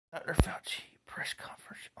Dr. Fauci press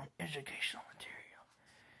conference on educational material.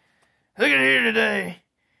 Look at here today.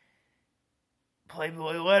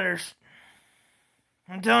 Playboy letters.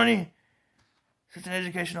 I'm telling you, it's an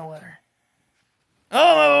educational letter.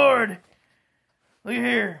 Oh my Lord! Look at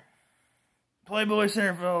here. Playboy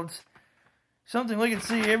centerfolds. Something we can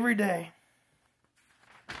see every day.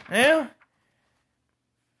 Yeah?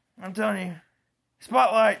 I'm telling you.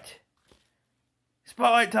 Spotlight.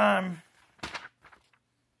 Spotlight time.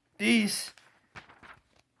 These.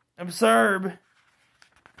 Absurd.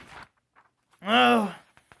 Oh.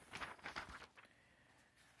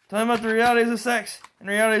 Talking about the realities of sex and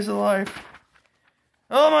realities of life.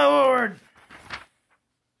 Oh my Lord.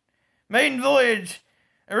 Maiden Voyage.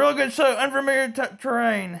 A real good show. Unfamiliar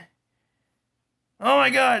terrain. Oh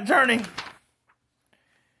my God. Journey.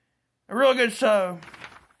 A real good show.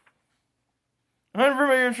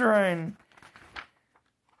 Unfamiliar terrain.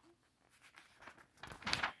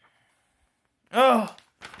 Oh,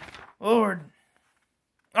 Lord.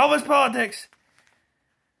 All this politics.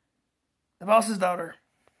 The boss's daughter.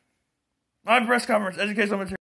 Live press conference. Educational material.